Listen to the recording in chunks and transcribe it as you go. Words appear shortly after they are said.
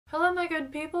Hello my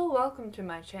good people, welcome to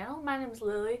my channel. My name is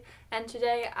Lily, and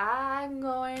today I'm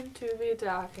going to be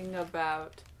talking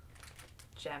about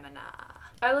Gemina.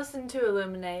 I listened to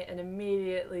Illuminate and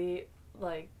immediately,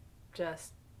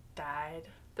 just died.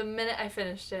 The minute I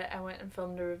finished it, I went and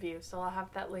filmed a review, so I'll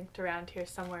have that linked around here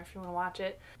somewhere if you want to watch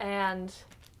it. And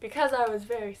because I was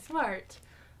very smart,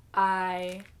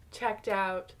 I checked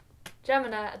out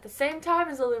Gemina at the same time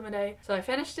as Illuminate, so I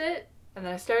finished it. And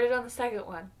then I started on the second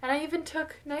one. And I even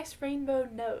took nice rainbow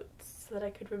notes so that I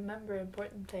could remember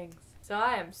important things. So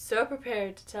I am so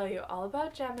prepared to tell you all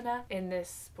about Gemina in this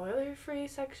spoiler-free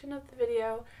section of the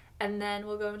video, and then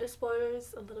we'll go into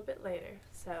spoilers a little bit later,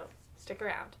 so stick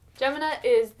around. Gemina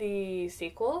is the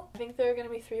sequel. I think there are going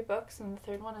to be 3 books and the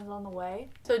third one is on the way.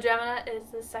 So Gemina is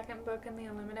the second book in the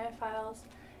Illuminate files,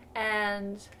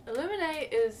 and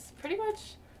Illuminate is pretty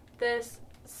much this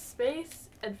space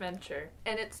adventure,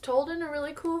 and it's told in a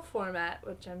really cool format,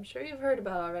 which I'm sure you've heard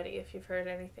about already if you've heard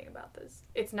anything about this.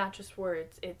 It's not just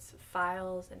words, it's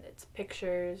files and it's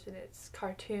pictures and it's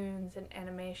cartoons and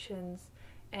animations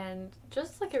and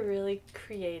just like a really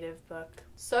creative book.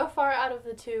 So far out of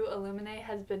the 2, Illuminate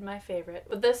has been my favorite,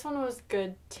 but this one was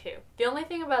good too. The only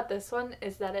thing about this one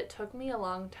is that it took me a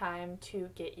long time to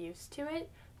get used to it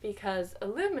because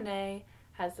Illuminate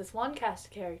has this one cast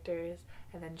of characters,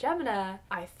 and then Gemina,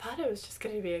 I thought it was just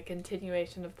going to be a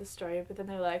continuation of the story, but then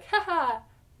they're like, haha,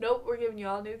 nope, we're giving you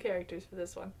all new characters for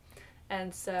this one.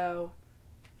 And so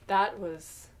that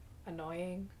was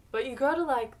annoying. But you grow to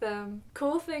like them.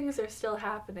 Cool things are still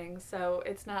happening, so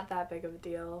it's not that big of a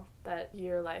deal that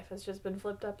your life has just been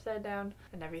flipped upside down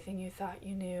and everything you thought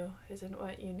you knew isn't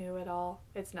what you knew at all.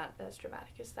 It's not as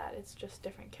dramatic as that, it's just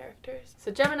different characters.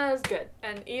 So Gemina is good,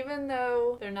 and even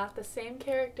though they're not the same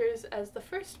characters as the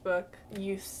first book,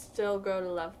 you still grow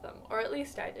to love them, or at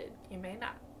least I did. You may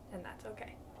not, and that's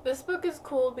okay. This book is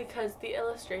cool because the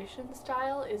illustration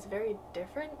style is very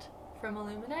different from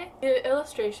Illuminate. The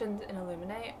illustrations in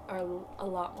Illuminate are a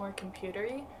lot more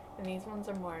computery, and these ones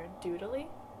are more doodly,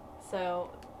 so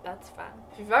that's fun.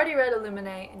 If you've already read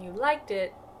Illuminate and you liked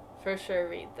it, for sure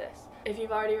read this. If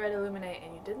you've already read Illuminate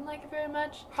and you didn't like it very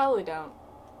much, probably don't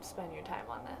spend your time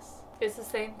on this. It's the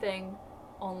same thing,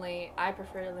 only I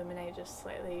prefer Illuminate just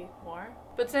slightly more.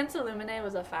 But since Illuminate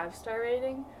was a 5-star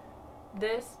rating,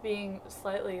 this being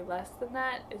slightly less than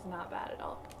that is not bad at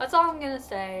all. That's all I'm gonna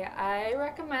say. I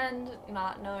recommend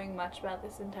not knowing much about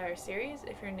this entire series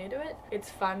if you're new to it. It's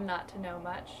fun not to know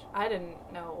much. I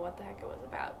didn't know what the heck it was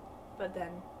about, but then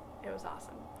it was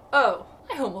awesome. Oh,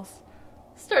 I almost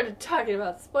started talking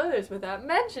about spoilers without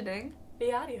mentioning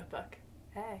the audiobook.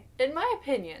 Hey. In my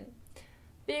opinion,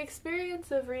 the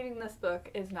experience of reading this book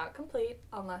is not complete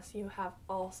unless you have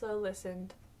also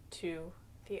listened to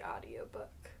the audiobook.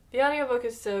 The audiobook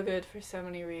is so good for so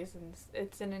many reasons.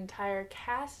 It's an entire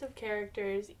cast of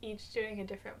characters, each doing a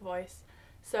different voice,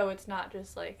 so it's not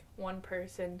just like one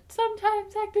person,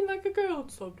 sometimes acting like a girl and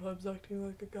sometimes acting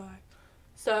like a guy.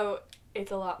 So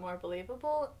it's a lot more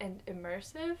believable and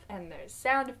immersive, and there's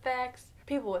sound effects,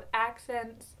 people with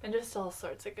accents, and just all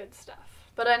sorts of good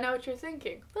stuff. But I know what you're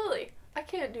thinking. Lily, I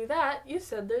can't do that. You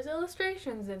said there's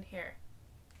illustrations in here.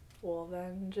 Well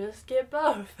then just get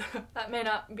both. That may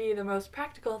not be the most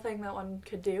practical thing that one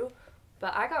could do,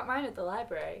 but I got mine at the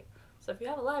library. So if you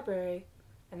have a library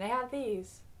and they have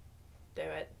these, do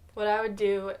it. What I would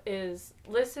do is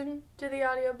listen to the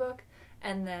audiobook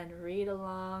and then read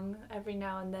along every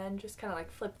now and then, just kind of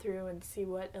like flip through and see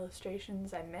what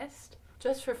illustrations I missed.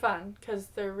 Just for fun, because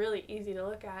they're really easy to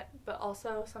look at, but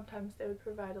also sometimes they would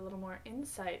provide a little more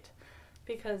insight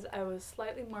because I was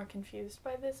slightly more confused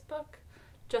by this book.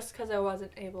 Just because I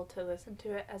wasn't able to listen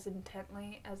to it as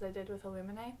intently as I did with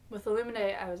Illuminate. With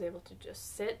Illuminate, I was able to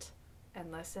just sit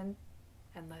and listen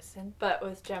and listen. But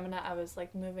with Gemina, I was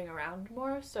like moving around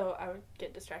more, so I would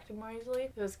get distracted more easily.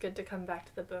 It was good to come back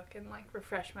to the book and like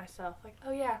refresh myself, like,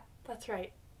 oh yeah, that's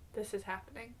right, this is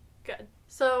happening. Good.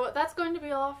 So that's going to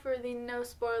be all for the no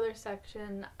spoiler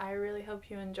section. I really hope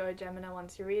you enjoy Gemina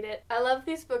once you read it. I love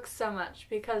these books so much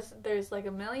because there's like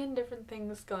a million different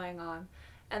things going on,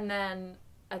 and then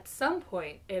at some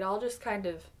point, it all just kind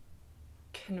of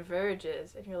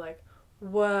converges, and you're like,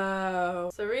 whoa.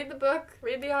 So read the book,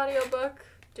 read the audiobook,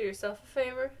 do yourself a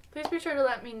favor. Please be sure to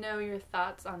let me know your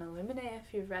thoughts on Illuminate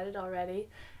if you've read it already,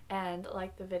 and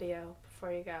like the video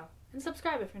before you go. And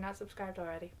subscribe if you're not subscribed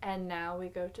already. And now we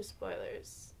go to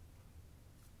spoilers.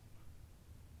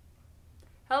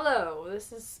 Hello,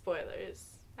 this is spoilers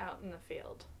out in the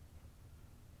field.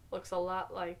 Looks a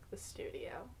lot like the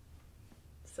studio.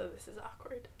 so this is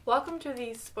awkward. Welcome to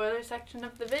the spoiler section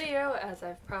of the video, as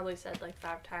I've probably said like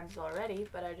 5 times already,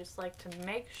 but I just like to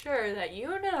make sure that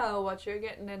you know what you're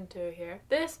getting into here.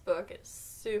 This book is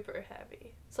super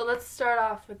heavy. So let's start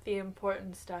off with the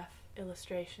important stuff,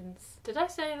 illustrations. Did I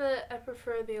say that I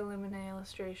prefer the Lillywhy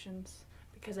illustrations?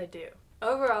 Because I do.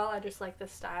 Overall, I just like the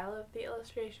style of the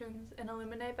illustrations in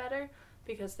Lillywhy better,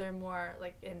 because they're more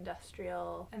like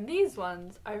industrial, and these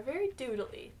ones are very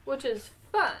doodly, which is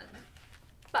fun,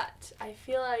 but I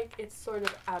feel like it's sort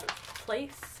of out of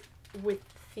place with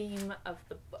the theme of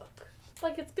the book.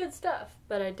 Like, it's good stuff,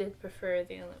 but I did prefer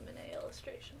the Lillywhy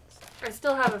illustrations. I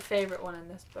still have a favorite one in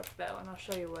this book though, and I'll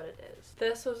show you what it is.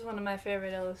 This was one of my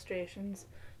favorite illustrations,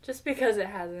 just because it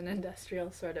has an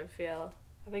industrial sort of feel.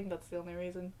 I think that's the only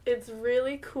reason. It's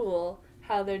really cool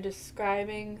how they're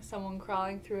describing someone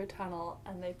crawling through a tunnel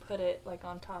and they put it like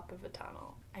on top of a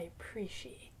tunnel. I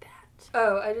appreciate that.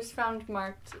 Oh, I just found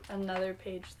marked another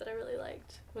page that I really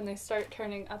liked. When they start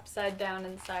turning upside down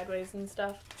and sideways and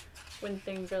stuff, when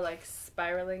things are like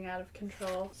spiraling out of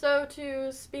control. So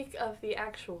to speak of the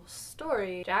actual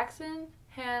story, Jackson,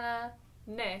 Hannah,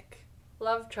 Nick,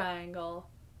 love triangle.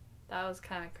 That was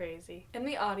kind of crazy. In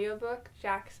the audiobook,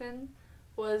 Jackson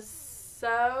was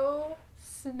so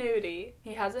snooty.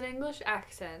 He has an English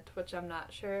accent, which I'm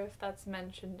not sure if that's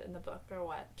mentioned in the book or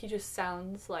what. He just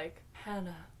sounds like,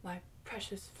 Hannah, my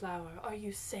precious flower, are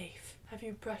you safe? Have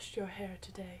you brushed your hair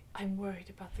today? I'm worried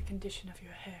about the condition of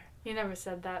your hair. He never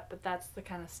said that, but that's the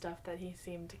kind of stuff that he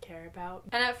seemed to care about.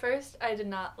 And at first, I did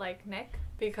not like Nick,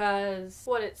 because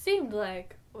what it seemed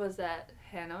like was that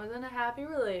Hannah was in a happy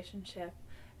relationship,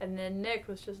 and then Nick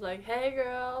was just like, hey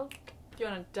girl, do you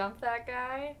want to dump that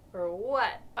guy or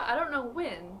what? I don't know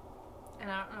when, and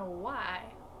I don't know why,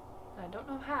 and I don't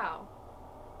know how,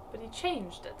 but he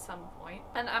changed at some point.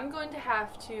 And I'm going to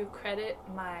have to credit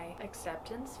my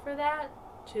acceptance for that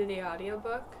to the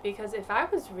audiobook, because if I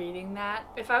was reading that,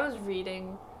 if I was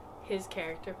reading his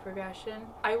character progression,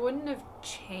 I wouldn't have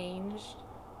changed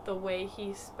the way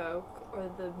he spoke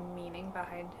or the meaning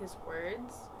behind his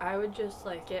words. I would just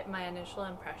like get my initial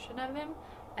impression of him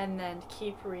and then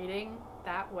keep reading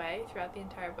that way throughout the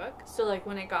entire book. So like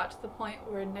when it got to the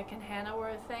point where Nick and Hannah were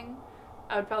a thing,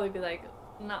 I would probably be like,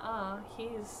 nuh-uh,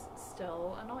 he's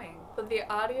still annoying. But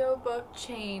the audiobook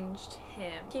changed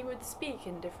him. He would speak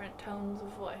in different tones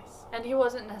of voice. And he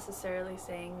wasn't necessarily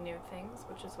saying new things,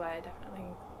 which is why I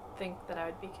definitely think that I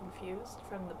would be confused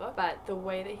from the book. But the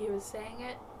way that he was saying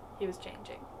it, he was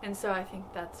changing. And so I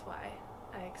think that's why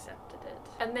I accepted it.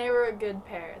 And they were a good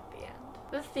pair at the end.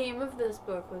 The theme of this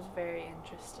book was very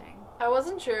interesting. I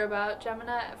wasn't sure about Gemina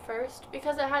at first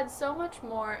because it had so much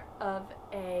more of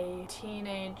a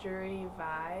teenagery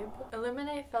vibe.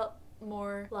 Lillywhy felt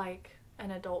more like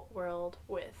an adult world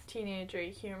with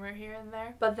teenagery humor here and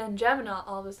there. But then Gemina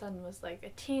all of a sudden was like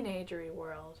a teenagery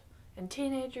world and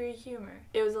teenagery humor.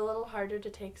 It was a little harder to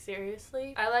take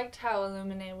seriously. I liked how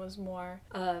Lillywhy was more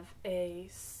of a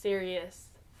serious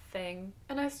thing.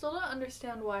 And I still don't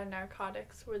understand why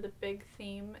narcotics were the big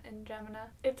theme in Gemina.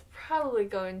 It's probably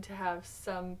going to have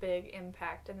some big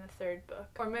impact in the 3rd book.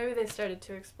 Or maybe they started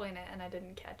to explain it and I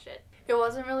didn't catch it. It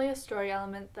wasn't really a story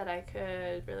element that I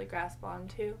could really grasp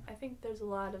onto. I think there's a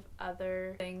lot of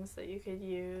other things that you could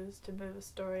use to move a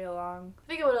story along. I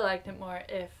think I would have liked it more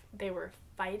if they were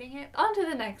fighting it. On to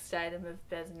the next item of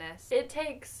business. It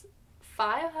takes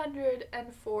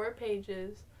 504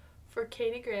 pages for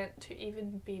Katie Grant to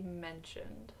even be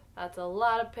mentioned. That's a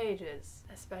lot of pages,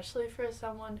 especially for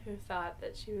someone who thought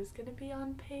that she was gonna be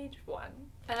on page 1.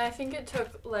 And I think it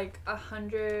took like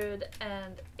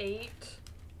 108,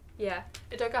 yeah,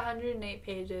 it took 108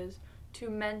 pages to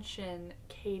mention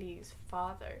Katie's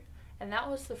father. And that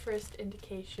was the first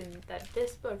indication that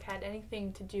this book had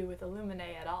anything to do with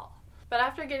Lillywhy at all. But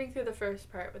after getting through the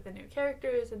first part with the new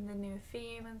characters and the new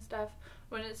theme and stuff,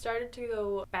 when it started to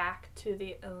go back to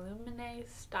the Lillywhy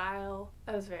style,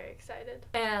 I was very excited.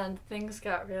 And things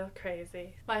got real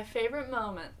crazy. My favorite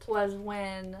moment was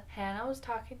when Hannah was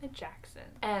talking to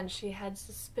Jackson and she had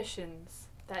suspicions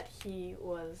that he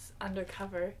was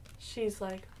undercover. She's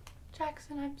like,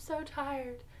 Jackson, I'm so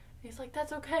tired. And he's like,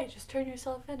 that's okay, just turn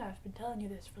yourself in. I've been telling you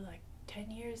this for like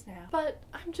 10 years now. But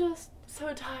I'm just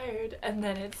so tired. And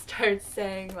then it starts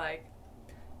saying like,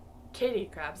 Katie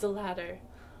grabs a ladder.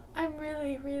 I'm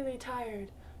really, really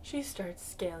tired. She starts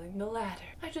scaling the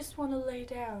ladder. I just want to lay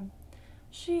down.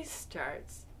 She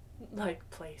starts like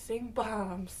placing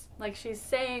bombs. Like she's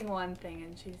saying one thing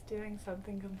and she's doing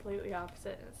something completely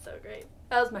opposite, and it's so great.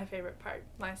 That was my favorite part.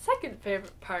 My second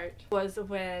favorite part was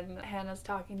when Hannah's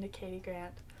talking to Katie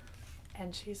Grant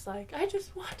and she's like, I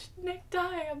just watched Nick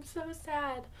die, I'm so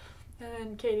sad. And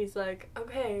then Katie's like,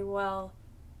 okay, well,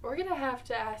 we're gonna have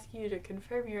to ask you to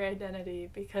confirm your identity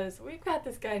because we've got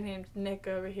this guy named Nick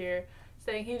over here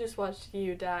saying he just watched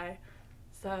you die.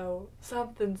 So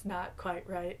something's not quite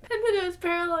right. And then it was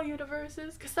parallel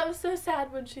universes, because I was so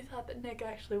sad when she thought that Nick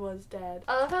actually was dead.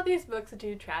 I love how these books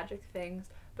do tragic things,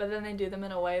 but then they do them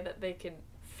in a way that they can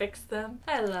fix them.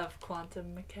 I love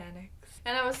quantum mechanics.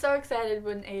 And I was so excited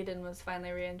when Aiden was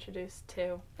finally reintroduced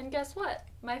too. And guess what?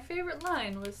 My favorite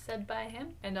line was said by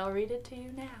him, and I'll read it to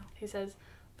you now. He says,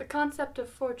 "The concept of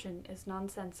fortune is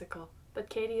nonsensical, but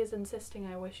Katie is insisting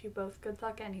I wish you both good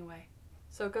luck anyway.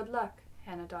 So good luck,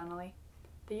 Hannah Donnelly.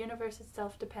 The universe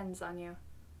itself depends on you.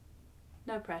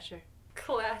 No pressure."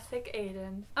 Classic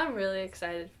Aiden. I'm really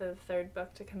excited for the third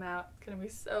book to come out. It's gonna be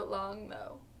so long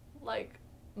though. Like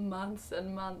months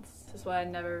and months. This is why I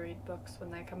never read books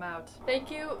when they come out. Thank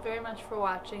you very much for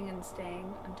watching and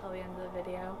staying until the end of the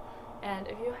video. And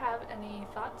if you have any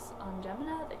thoughts on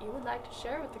Gemina that you would like to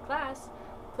share with the class,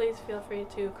 please feel free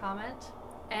to comment.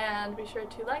 And be sure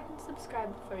to like and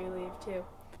subscribe before you leave too.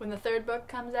 When the third book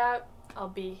comes out, I'll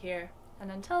be here.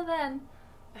 And until then,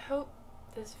 I hope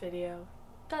this video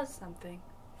does something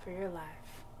for your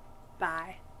life.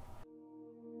 Bye.